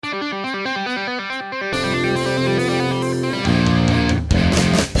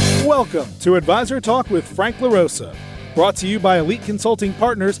Welcome to Advisor Talk with Frank LaRosa. Brought to you by Elite Consulting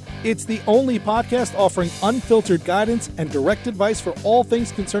Partners, it's the only podcast offering unfiltered guidance and direct advice for all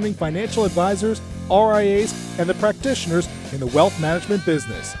things concerning financial advisors, RIAs, and the practitioners in the wealth management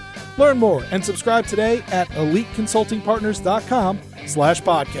business. Learn more and subscribe today at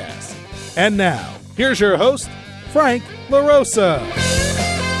eliteconsultingpartners.com/podcast. And now, here's your host, Frank LaRosa.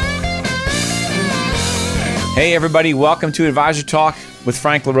 Hey everybody, welcome to Advisor Talk with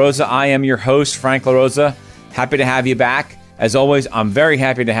Frank LaRosa. I am your host, Frank LaRosa. Happy to have you back. As always, I'm very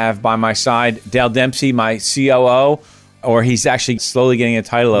happy to have by my side Dale Dempsey, my COO, or he's actually slowly getting a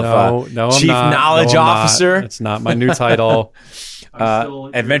title of Chief Knowledge Officer. It's not my new title.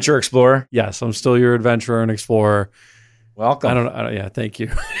 Adventure Explorer. Yes, I'm still your adventurer and explorer. Welcome. I don't. Yeah, thank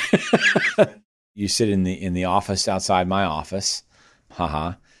you. You sit in the office outside my office.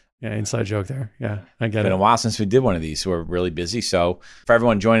 Haha. Yeah, inside joke there. Yeah, I get It's been it. a while since we did one of these, so we're really busy. So for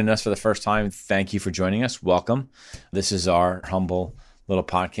everyone joining us for the first time, thank you for joining us. Welcome. This is our humble little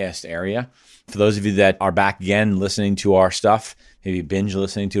podcast area. For those of you that are back again listening to our stuff, maybe binge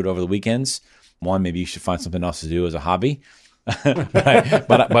listening to it over the weekends, maybe you should find something else to do as a hobby.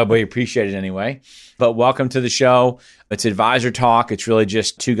 but we appreciate it anyway. But welcome to the show. It's Advisor Talk. It's really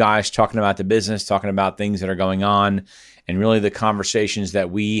just two guys talking about the business, talking about things that are going on, and really the conversations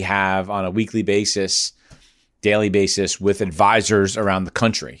that we have on a weekly basis, daily basis with advisors around the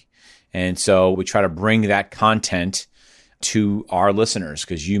country. And so we try to bring that content to our listeners,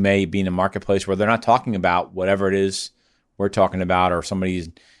 because you may be in a marketplace where they're not talking about whatever it is we're talking about, or somebody's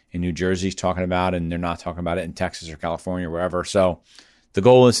in New Jersey is talking about, and they're not talking about it in Texas or California or wherever. So the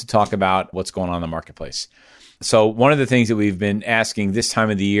goal is to talk about what's going on in the marketplace. So one of the things that we've been asking this time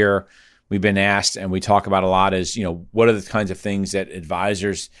of the year, we've been asked, and we talk about a lot, is, what are the kinds of things that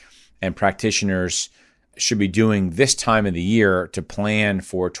advisors and practitioners should be doing this time of the year to plan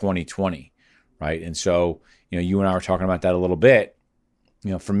for 2020, right? And so, you and I were talking about that a little bit.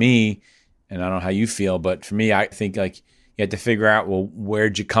 For me, and I don't know how you feel, but for me, I think you had to figure out,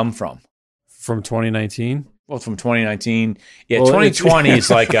 where'd you come from? From 2019? Well, from 2019. Yeah, 2020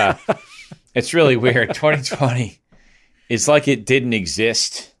 is it's really weird. 2020 is like it didn't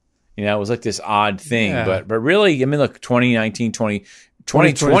exist. It was like this odd thing. Yeah. But really, 2019,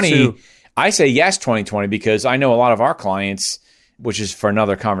 2020, I say yes, 2020, because I know a lot of our clients, which is for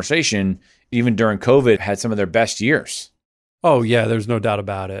another conversation, even during COVID, had some of their best years. Oh, yeah, there's no doubt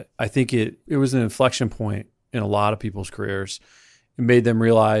about it. I think it was an inflection point in a lot of people's careers. It made them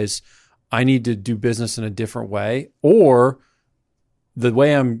realize, I need to do business in a different way, or the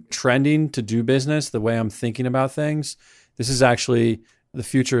way I'm trending to do business, the way I'm thinking about things, this is actually the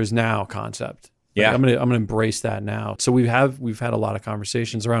future is now concept. Yeah. I'm gonna embrace that now. So we've had a lot of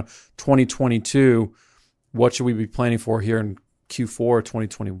conversations around 2022. What should we be planning for here in Q4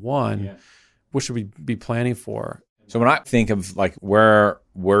 2021? Yeah. What should we be planning for? So when I think of where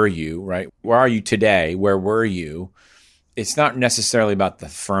were you, right? Where are you today? Where were you? It's not necessarily about the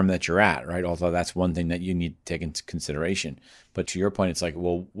firm that you're at, right? Although that's one thing that you need to take into consideration. But to your point, it's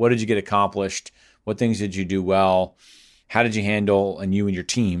what did you get accomplished? What things did you do well? How did you handle, and you and your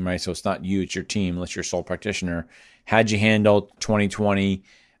team, right? So it's not you, it's your team, unless you're a sole practitioner. How'd you handle 2020?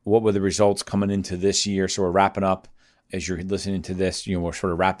 What were the results coming into this year? So we're wrapping up. As you're listening to this, we're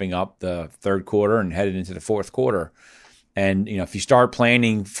sort of wrapping up the third quarter and headed into the fourth quarter. And, if you start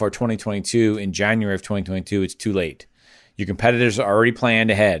planning for 2022 in January of 2022, it's too late. Your competitors are already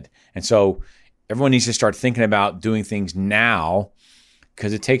planned ahead. And so everyone needs to start thinking about doing things now,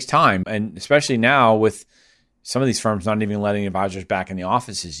 because it takes time. And especially now with some of these firms not even letting advisors back in the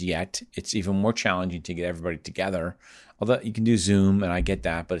offices yet, it's even more challenging to get everybody together. Although you can do Zoom, and I get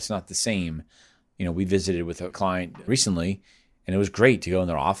that, but it's not the same. We visited with a client recently, and it was great to go in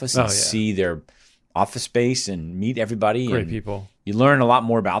their office and see their office space and meet everybody. Great people. You learn a lot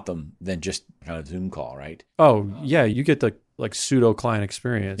more about them than just kind of Zoom call, right? Oh, yeah. You get the pseudo client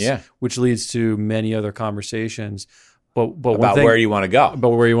experience, which leads to many other conversations. But about where you want to go. About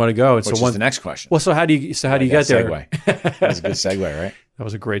where you want to go. And which is the next question. Well, so how do you get there? Segue. That was a good segue, right? That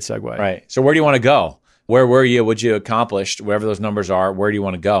was a great segue. Right. So where do you want to go? Where were you? What you accomplished? Wherever those numbers are, where do you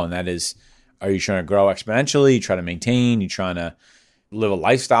want to go? And that is, are you trying to grow exponentially? You trying to maintain? You trying to live a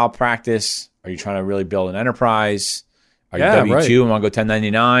lifestyle practice? Are you trying to really build an enterprise? Are you W-2 and want to go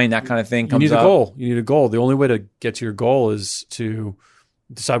 1099? That kind of thing comes up. You need a goal. You need a goal. The only way to get to your goal is to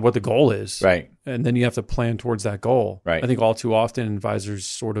decide what the goal is. Right. And then you have to plan towards that goal. Right. I think all too often advisors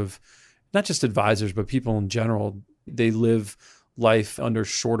sort of, not just advisors, but people in general, they live life under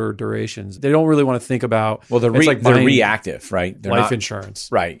shorter durations. They don't really want to think about. Well, they're reactive, right? They're life insurance,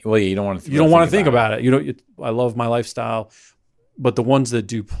 right? Well, yeah, you don't want to. You don't want to think about it. I love my lifestyle. But the ones that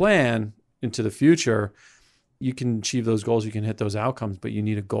do plan into the future, you can achieve those goals, you can hit those outcomes, but you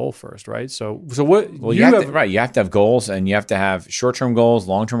need a goal first, right? So what? Well, you have to have goals, and you have to have short-term goals,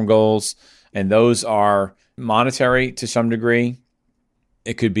 long-term goals, and those are monetary to some degree.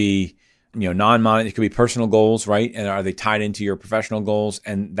 It could be, non-monetary. It could be personal goals, right? And are they tied into your professional goals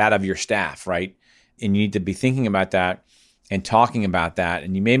and that of your staff, right? And you need to be thinking about that and talking about that.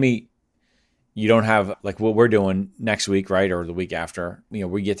 And you don't have like what we're doing next week, right? Or the week after,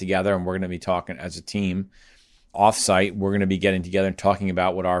 we get together and we're going to be talking as a team. Off-site, we're going to be getting together and talking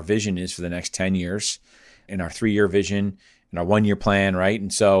about what our vision is for the next 10 years and our 3-year vision and our 1-year plan, right?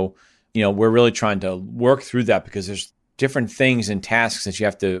 And so, we're really trying to work through that because there's different things and tasks that you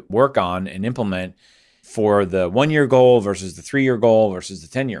have to work on and implement for the 1-year goal versus the 3-year goal versus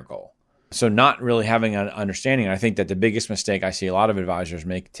the 10-year goal. So not really having an understanding. I think that the biggest mistake I see a lot of advisors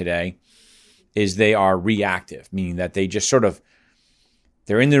make today is they are reactive, meaning that they just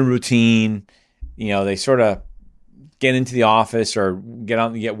they're in their routine, they sort of get into the office or get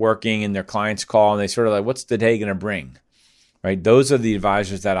out and get working and their clients call and they sort of like, what's the day going to bring, right? Those are the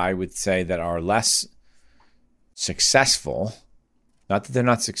advisors that I would say that are less successful. Not that they're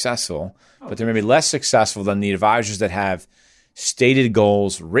not successful, but they're maybe less successful than the advisors that have stated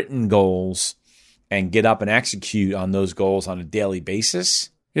goals, written goals, and get up and execute on those goals on a daily basis.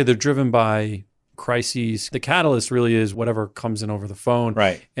 Yeah, they're driven by crises. The catalyst really is whatever comes in over the phone.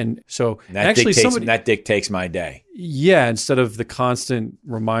 Right. And so that dictates my day. Yeah, instead of the constant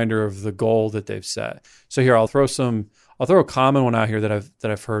reminder of the goal that they've set. So here I'll throw a common one out here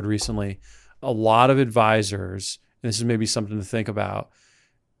that I've heard recently. A lot of advisors, and this is maybe something to think about,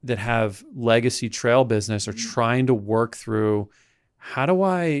 that have legacy trail business are trying to work through, how do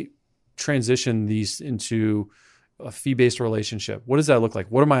I transition these into a fee-based relationship? What does that look like?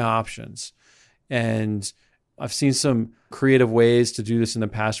 What are my options? And I've seen some creative ways to do this in the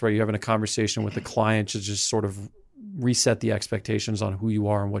past where you're having a conversation with the client to just sort of reset the expectations on who you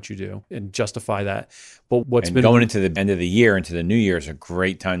are and what you do and justify that. But going into the end of the year, into the new year is a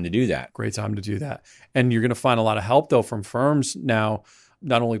great time to do that. Great time to do that. And you're going to find a lot of help though from firms now,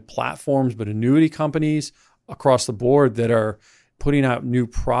 not only platforms, but annuity companies across the board that are putting out new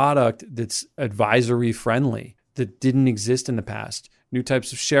product that's advisory friendly that didn't exist in the past. New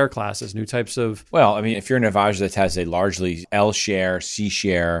types of share classes, new types of... Well, I mean, if you're an advisor that has a largely L share, C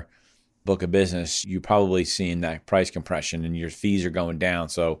share book of business, you're probably seeing that price compression and your fees are going down.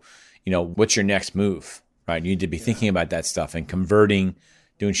 So, what's your next move, right? You need to be thinking about that stuff and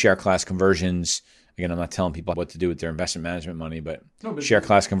doing share class conversions. Again, I'm not telling people what to do with their investment management money, but share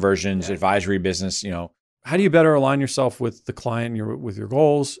class conversions, advisory business, How do you better align yourself with the client and with your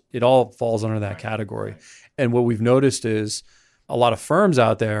goals? It all falls under that category. Right. And what we've noticed is a lot of firms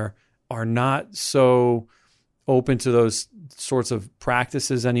out there are not so open to those sorts of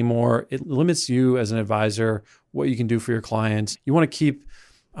practices anymore. It limits you as an advisor, what you can do for your clients. You want to keep,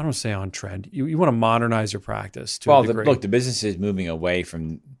 I don't want to say on trend, you want to modernize your practice to a degree. Look, the business is moving away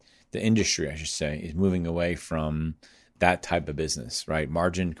from, the industry, I should say, is moving away from that type of business, right?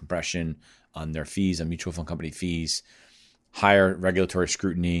 Margin compression on their fees, on mutual fund company fees, higher regulatory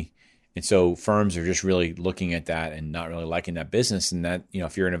scrutiny. And so firms are just really looking at that and not really liking that business. And that,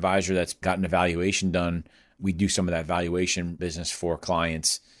 if you're an advisor that's gotten a valuation done, we do some of that valuation business for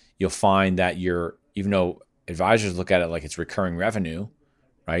clients. You'll find that even though advisors look at it like it's recurring revenue,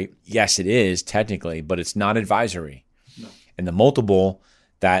 right? Yes, it is technically, but it's not advisory. No. And the multiple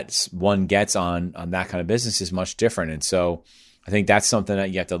that one gets on that kind of business is much different. And so I think that's something that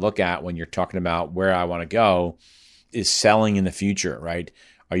you have to look at when you're talking about where I want to go, is selling in the future, right?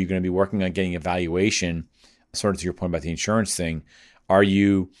 Are you going to be working on getting a valuation? Sort of to your point about the insurance thing. Are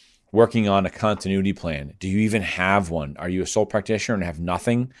you working on a continuity plan? Do you even have one? Are you a sole practitioner and have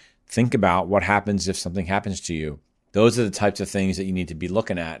nothing? Think about what happens if something happens to you. Those are the types of things that you need to be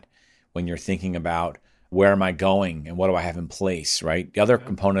looking at when you're thinking about where am I going and what do I have in place, right? The other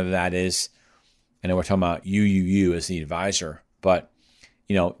component of that is, I know we're talking about you as the advisor, but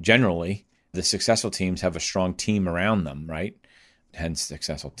generally the successful teams have a strong team around them, right? Hence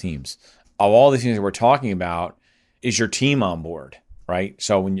successful teams. Of all the things that we're talking about, is your team on board, right?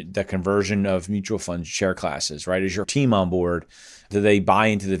 So when the conversion of mutual fund share classes, right? Is your team on board? Do they buy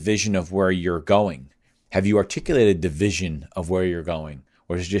into the vision of where you're going? Have you articulated the vision of where you're going?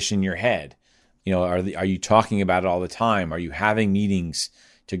 Or is it just in your head? Are you talking about it all the time? Are you having meetings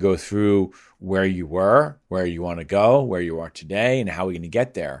to go through where you were, where you want to go, where you are today, and how we're going to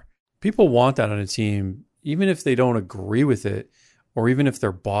get there? People want that on a team, even if they don't agree with it, or even if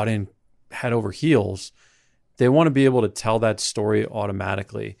they're bought in head over heels. They want to be able to tell that story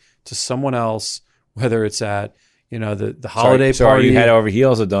automatically to someone else, whether it's at the holiday so party. are you head over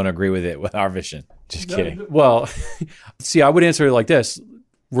heels or don't agree with it with our vision? Just kidding. Well, see, I would answer it like this.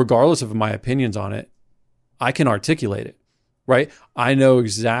 Regardless of my opinions on it, I can articulate it, right? I know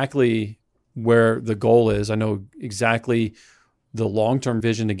exactly where the goal is. I know exactly the long-term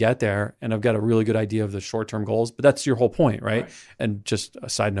vision to get there, and I've got a really good idea of the short-term goals. But that's your whole point, right? And just a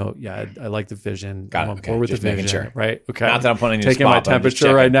side note, I like the vision. Got I'm it. on board with Just the making vision, sure. right? Okay. Not that I'm putting you taking my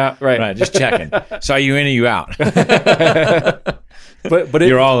temperature right now, right? Just checking. So are you in or you out? But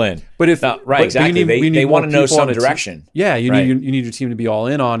You're all in. But if exactly, they want to know some direction. Yeah, you need your team to be all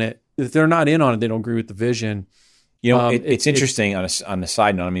in on it. If they're not in on it, they don't agree with the vision. It's interesting on the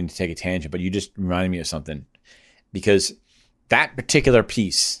side note. I mean to take a tangent, but you just reminded me of something because that particular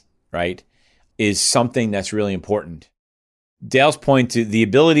piece, right, is something that's really important. Dale's point to the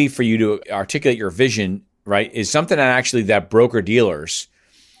ability for you to articulate your vision, right, is something that broker dealers.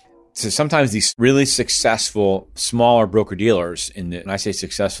 So sometimes these really successful smaller broker dealers and I say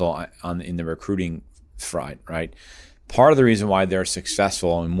successful in the recruiting front, right? Part of the reason why they're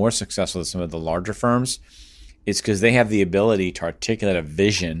successful and more successful than some of the larger firms is because they have the ability to articulate a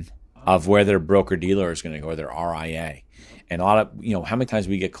vision of where their broker dealer is going to go, or their RIA. And a lot of, how many times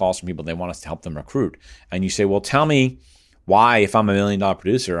we get calls from people, they want us to help them recruit. And you say, well, tell me why, if I'm $1 million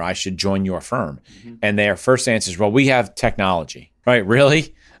producer, I should join your firm. Mm-hmm. And their first answer is, well, we have technology, right?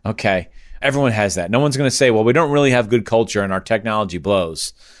 Really? Okay. Everyone has that. No one's going to say, well, we don't really have good culture and our technology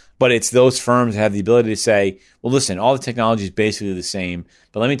blows. But it's those firms that have the ability to say, well, listen, all the technology is basically the same,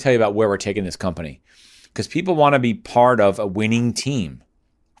 but let me tell you about where we're taking this company. Because people want to be part of a winning team,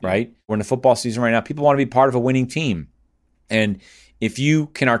 right? We're in the football season right now. People want to be part of a winning team. And if you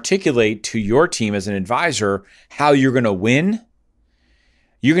can articulate to your team as an advisor how you're going to win,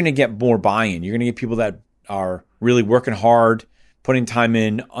 you're going to get more buy-in. You're going to get people that are really working hard, putting time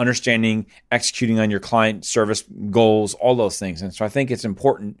in, understanding, executing on your client service goals, all those things. And so I think it's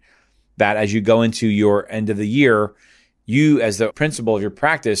important that as you go into your end of the year, you as the principal of your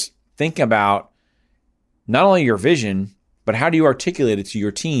practice, think about not only your vision, but how do you articulate it to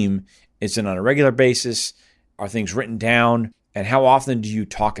your team? Is it on a regular basis? Are things written down? And how often do you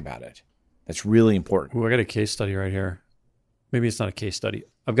talk about it? That's really important. Ooh, I got a case study right here. Maybe it's not a case study.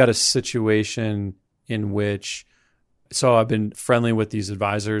 I've got a situation in which, so I've been friendly with these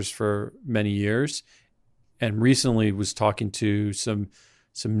advisors for many years, and recently was talking to some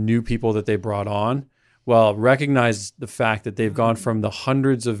new people that they brought on. Well, recognize the fact that they've gone from the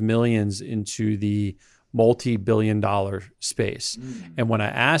hundreds of millions into the multi-billion-dollar space. And when I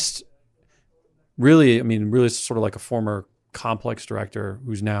asked, really sort of like a former complex director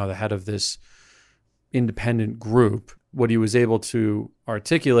who's now the head of this independent group, what he was able to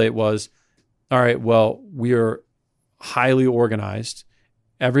articulate was, all right, well, we are highly organized.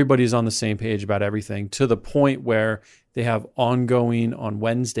 Everybody's on the same page about everything, to the point where they have ongoing on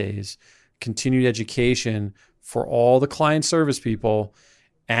Wednesdays, continued education for all the client service people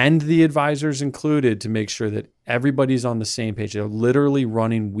and the advisors included, to make sure that everybody's on the same page. They're literally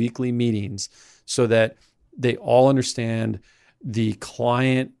running weekly meetings so that they all understand the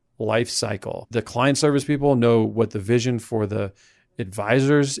client life cycle. The client service people know what the vision for the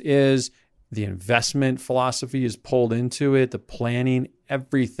advisors is. The investment philosophy is pulled into it. The planning,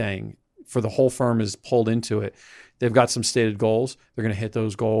 everything for the whole firm is pulled into it. They've got some stated goals. They're going to hit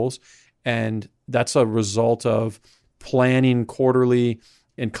those goals. And that's a result of planning quarterly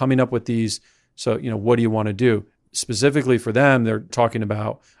and coming up with these. So, what do you want to do? Specifically for them, they're talking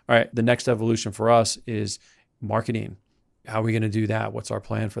about, all right, the next evolution for us is marketing. How are we going to do that? What's our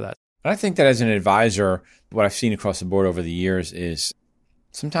plan for that? I think that as an advisor, what I've seen across the board over the years is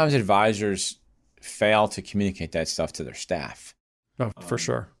sometimes advisors fail to communicate that stuff to their staff. Oh, for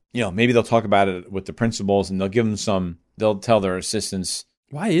sure. Maybe they'll talk about it with the principals and they'll give them they'll tell their assistants.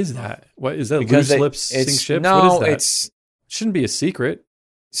 Why is that? What is that? Because loose lips sink ships? No, what is that? It shouldn't be a secret.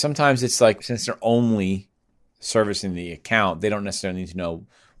 Sometimes it's like, since they're only servicing the account, they don't necessarily need to know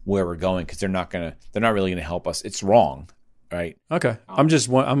where we're going because they're not really gonna help us. It's wrong, right? Okay, and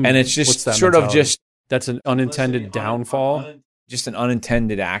it's just sort of that's an unintended downfall. Just an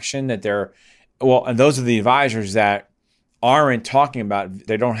unintended action that and those are the advisors that aren't talking about,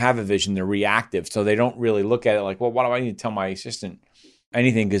 they don't have a vision, they're reactive. So they don't really look at it like, well, why do I need to tell my assistant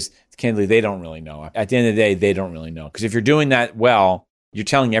anything? Because candidly, they don't really know. At the end of the day, they don't really know. Because if you're doing that well, you're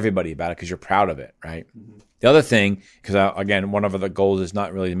telling everybody about it because you're proud of it, right? Mm-hmm. The other thing, because again, one of the goals is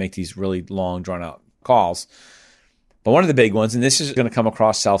not really to make these really long, drawn out calls, but one of the big ones, and this is going to come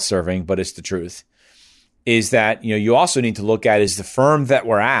across self-serving, but it's the truth, is that you also need to look at, is the firm that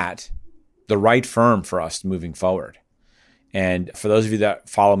we're at the right firm for us moving forward? And for those of you that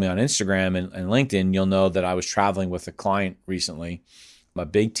follow me on Instagram and LinkedIn, you'll know that I was traveling with a client recently, a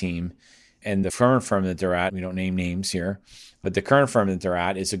big team. And the current firm that they're at, we don't name names here, but the current firm that they're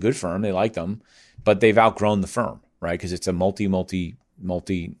at is a good firm. They like them, but they've outgrown the firm, right? Because it's a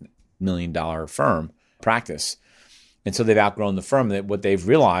multi-million-dollar firm practice. And so they've outgrown the firm. That what they've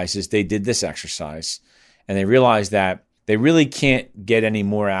realized is they did this exercise, and they realized that they really can't get any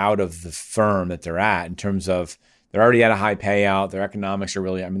more out of the firm that they're at in terms of they're already at a high payout. Their economics are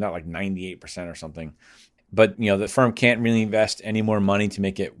really, they're like 98% or something. But, the firm can't really invest any more money to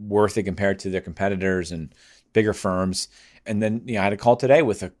make it worth it compared to their competitors and bigger firms. And then, I had a call today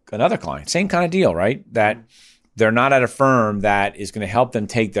with another client, same kind of deal, right? That they're not at a firm that is going to help them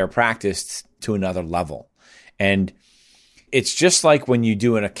take their practice to another level. And it's just like when you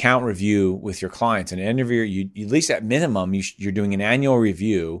do an account review with your clients. And at the end of your, at least at minimum, you're doing an annual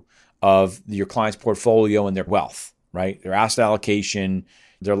review of your client's portfolio and their wealth, right? Their asset allocation,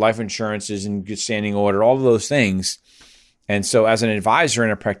 their life insurance is in good standing order, all of those things. And so as an advisor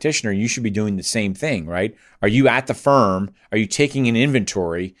and a practitioner, you should be doing the same thing, right? Are you at the firm? Are you taking an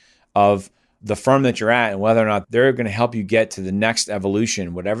inventory of the firm that you're at and whether or not they're going to help you get to the next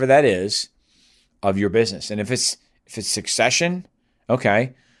evolution, whatever that is, of your business? And if it's succession,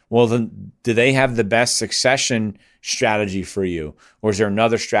 okay, well then do they have the best succession strategy for you? Or is there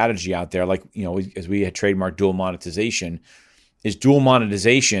another strategy out there? Like, as we had trademarked dual monetization, is dual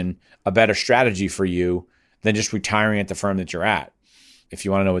monetization a better strategy for you than just retiring at the firm that you're at? If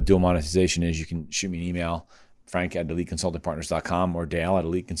you want to know what dual monetization is, you can shoot me an email, frank@eliteconsultingpartners.com or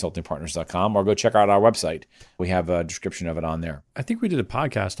dale@eliteconsultingpartners.com, or go check out our website. We have a description of it on there. I think we did a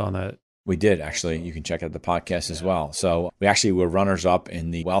podcast on that. We did, actually. You can check out the podcast as well. So we actually were runners-up in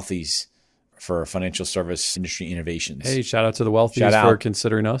the Wealthies for financial service industry innovations. Hey, shout out to the Wealthies for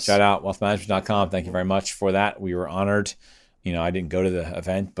considering us. Shout out, wealthmanagement.com. Thank you very much for that. We were honored. I didn't go to the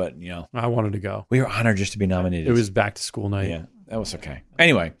event, but, I wanted to go. We were honored just to be nominated. It was back to school night. Yeah, that was okay.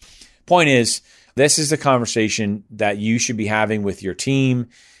 Anyway, point is, this is the conversation that you should be having with your team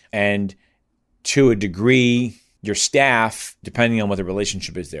and, to a degree, your staff, depending on what the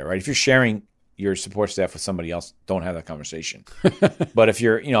relationship is there, right? If you're sharing your support staff with somebody else, don't have that conversation. But if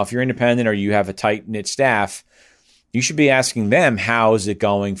you're independent or you have a tight-knit staff, you should be asking them, how is it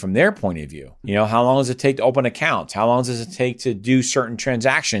going from their point of view? How long does it take to open accounts? How long does it take to do certain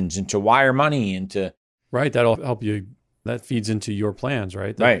transactions and to wire money and to... Right. That'll help you. That feeds into your plans,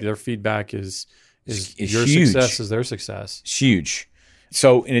 right? Right. Their feedback is your huge. success is their success. It's huge.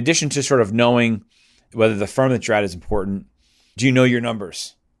 So in addition to sort of knowing whether the firm that you're at is important, do you know your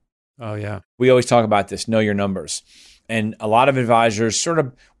numbers? Oh, yeah. We always talk about this, know your numbers. And a lot of advisors sort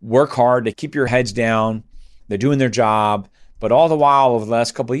of work hard to keep your heads down. They're doing their job, but all the while over the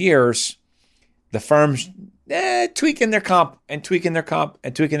last couple of years, the firm's tweaking their comp and tweaking their comp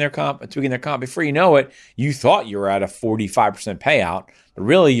and tweaking their comp and tweaking their comp. Before you know it, you thought you were at a 45% payout, but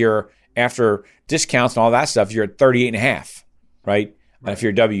really you're, after discounts and all that stuff, you're at 38.5, right? And if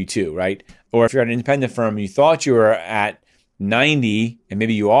you're a W-2, right? Or if you're at an independent firm, you thought you were at 90, and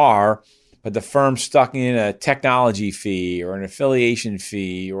maybe you are, but the firm stuck in a technology fee or an affiliation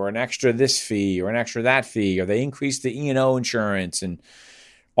fee or an extra this fee or an extra that fee, or they increased the E&O insurance, and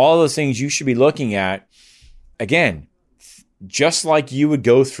all those things you should be looking at. Again, just like you would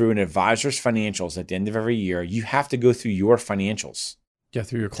go through an advisor's financials at the end of every year, you have to go through your financials. Yeah,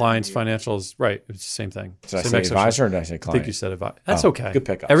 through your client's financials. Right. It's the same thing. Did I say advisor or did I say client? I think you said advisor. That's okay. Good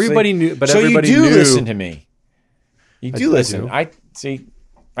pickup. Everybody knew, but so everybody knew. So you do knew. listen to me. You do listen. do. I see.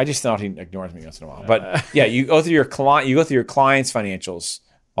 I just thought he ignores me once in a while. But yeah, you go through your client. You go through your client's financials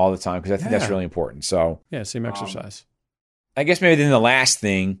all the time because I think that's really important. So yeah, same exercise. I guess maybe then the last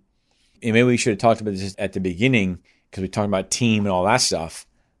thing, and maybe we should have talked about this at the beginning because we talked about team and all that stuff.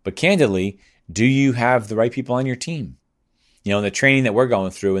 But candidly, do you have the right people on your team? In the training that we're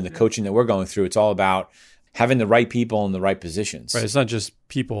going through and the coaching that we're going through, it's all about having the right people in the right positions. Right. It's not just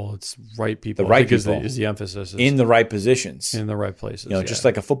people; it's right people. The right people is the emphasis. In the right positions, in the right places. Just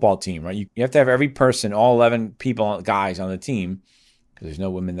like a football team, right? You have to have every person, all 11 guys on the team, because there's no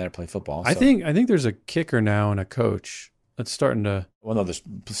women that play football. So. I think there's a kicker now and a coach that's starting to. Well, no, there's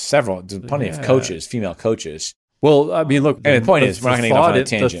several. There's plenty of coaches, female coaches. Well, I mean, look. And the point is, we're not going to go off on a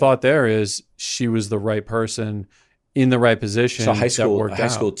tangent. The thought there is she was the right person in the right position. So a high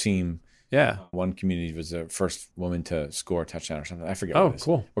school team. Yeah. One community was the first woman to score a touchdown or something. I forget what it is.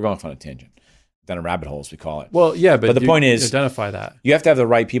 Cool. We're going off on a tangent. Down a rabbit hole, as we call it. Well, yeah, but the point is, identify that. You have to have the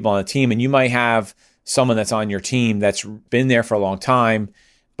right people on the team, and you might have someone that's on your team that's been there for a long time,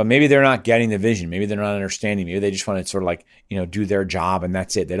 but maybe they're not getting the vision. Maybe they're not understanding. Maybe they just want to sort of like, do their job and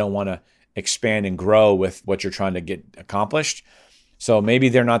that's it. They don't want to expand and grow with what you're trying to get accomplished. So maybe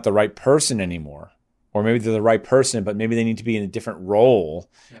they're not the right person anymore, or maybe they're the right person, but maybe they need to be in a different role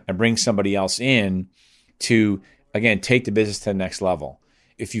and bring somebody else in to, again, take the business to the next level.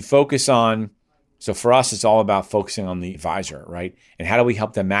 If you focus on, so for us, it's all about focusing on the advisor, right? And how do we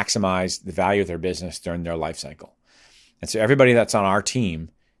help them maximize the value of their business during their life cycle? And so everybody that's on our team,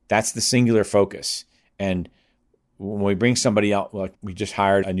 that's the singular focus. And when we bring somebody out, like we just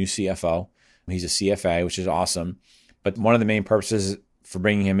hired a new CFO. He's a CFA, which is awesome. But one of the main purposes for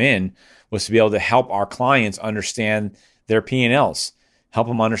bringing him in was to be able to help our clients understand their P&Ls, help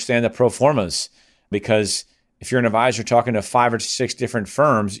them understand the pro formas. Because if you're an advisor talking to 5 or 6 different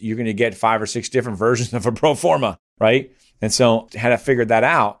firms, you're going to get 5 or 6 different versions of a pro forma, right? And so had to figure that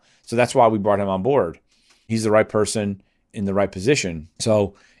out. So that's why we brought him on board. He's the right person in the right position.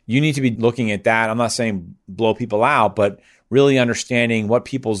 So you need to be looking at that. I'm not saying blow people out, but really understanding what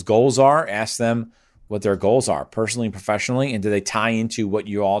people's goals are. Ask them what their goals are personally and professionally, and do they tie into what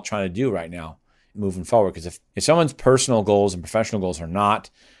you're all trying to do right now moving forward? Because if someone's personal goals and professional goals are not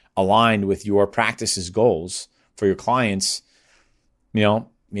aligned with your practice's goals for your clients, maybe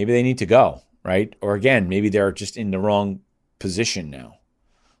they need to go, right? Or again, maybe they're just in the wrong position now.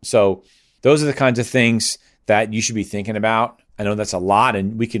 So those are the kinds of things that you should be thinking about. I know that's a lot,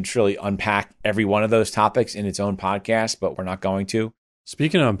 and we could really unpack every one of those topics in its own podcast, but we're not going to.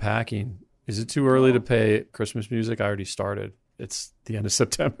 Speaking of unpacking, is it too early to play Christmas music? I already started. It's the end of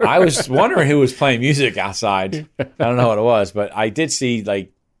September. I was wondering who was playing music outside. I don't know what it was, but I did see I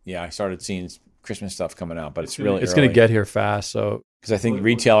started seeing Christmas stuff coming out, but it's going to get here fast. So because I think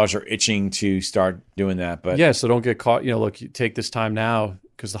retailers are itching to start doing that. But yeah, so don't get caught. Look, you take this time now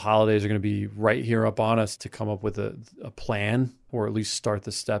because the holidays are going to be right here up on us to come up with a plan, or at least start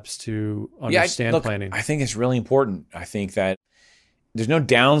the steps to understand planning. I think it's really important. I think that there's no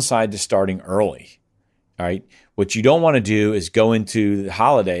downside to starting early. All right. What you don't want to do is go into the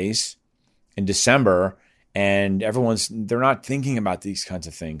holidays in December and they're not thinking about these kinds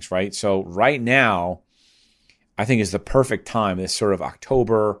of things, right? So right now, I think is the perfect time, this sort of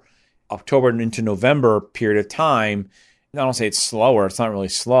October into November period of time. I don't say it's slower. It's not really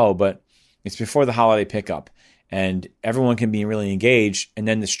slow, but it's before the holiday pickup. And everyone can be really engaged. And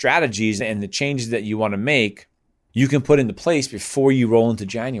then the strategies and the changes that you want to make, you can put into place before you roll into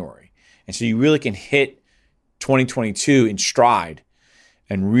January. And so you really can hit 2022 in stride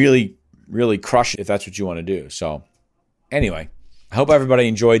and really, really crush it if that's what you want to do. So anyway, I hope everybody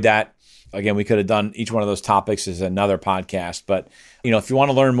enjoyed that. Again, we could have done each one of those topics as another podcast. But, if you want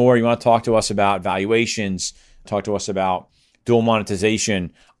to learn more, you want to talk to us about valuations, talk to us about dual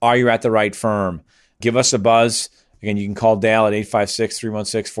monetization, are you at the right firm? Give us a buzz. Again, you can call Dale at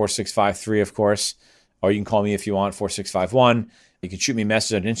 856-316-4653, of course, or you can call me if you want, 4651. You can shoot me a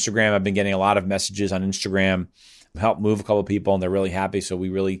message on Instagram. I've been getting a lot of messages on Instagram. Help move a couple of people, and they're really happy. So we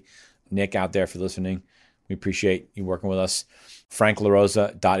really, Nick out there, for listening. We appreciate you working with us.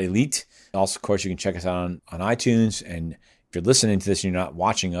 FrankLaRosa.elite. Also, of course, you can check us out on iTunes. And if you're listening to this and you're not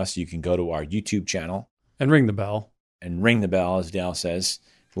watching us, you can go to our YouTube channel. And ring the bell. And ring the bell, as Dale says.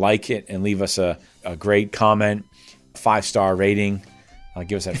 Like it and leave us a great comment, 5-star rating.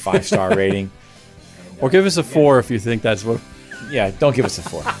 Give us that 5-star rating. Or give us a 4 if you think that's what. Yeah, don't give us a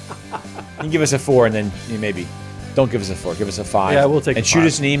 4. You can give us a 4 and then maybe don't give us a 4. Give us a 5. Yeah, we'll take and shoot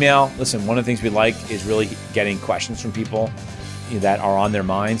us an email. Listen, one of the things we like is really getting questions from people that are on their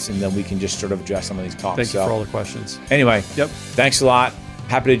minds, and then we can just sort of address some of these talks. Thank you for all the questions. Anyway, yep. Thanks a lot.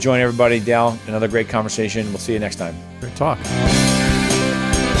 Happy to join everybody. Dale, another great conversation. We'll see you next time. Great talk.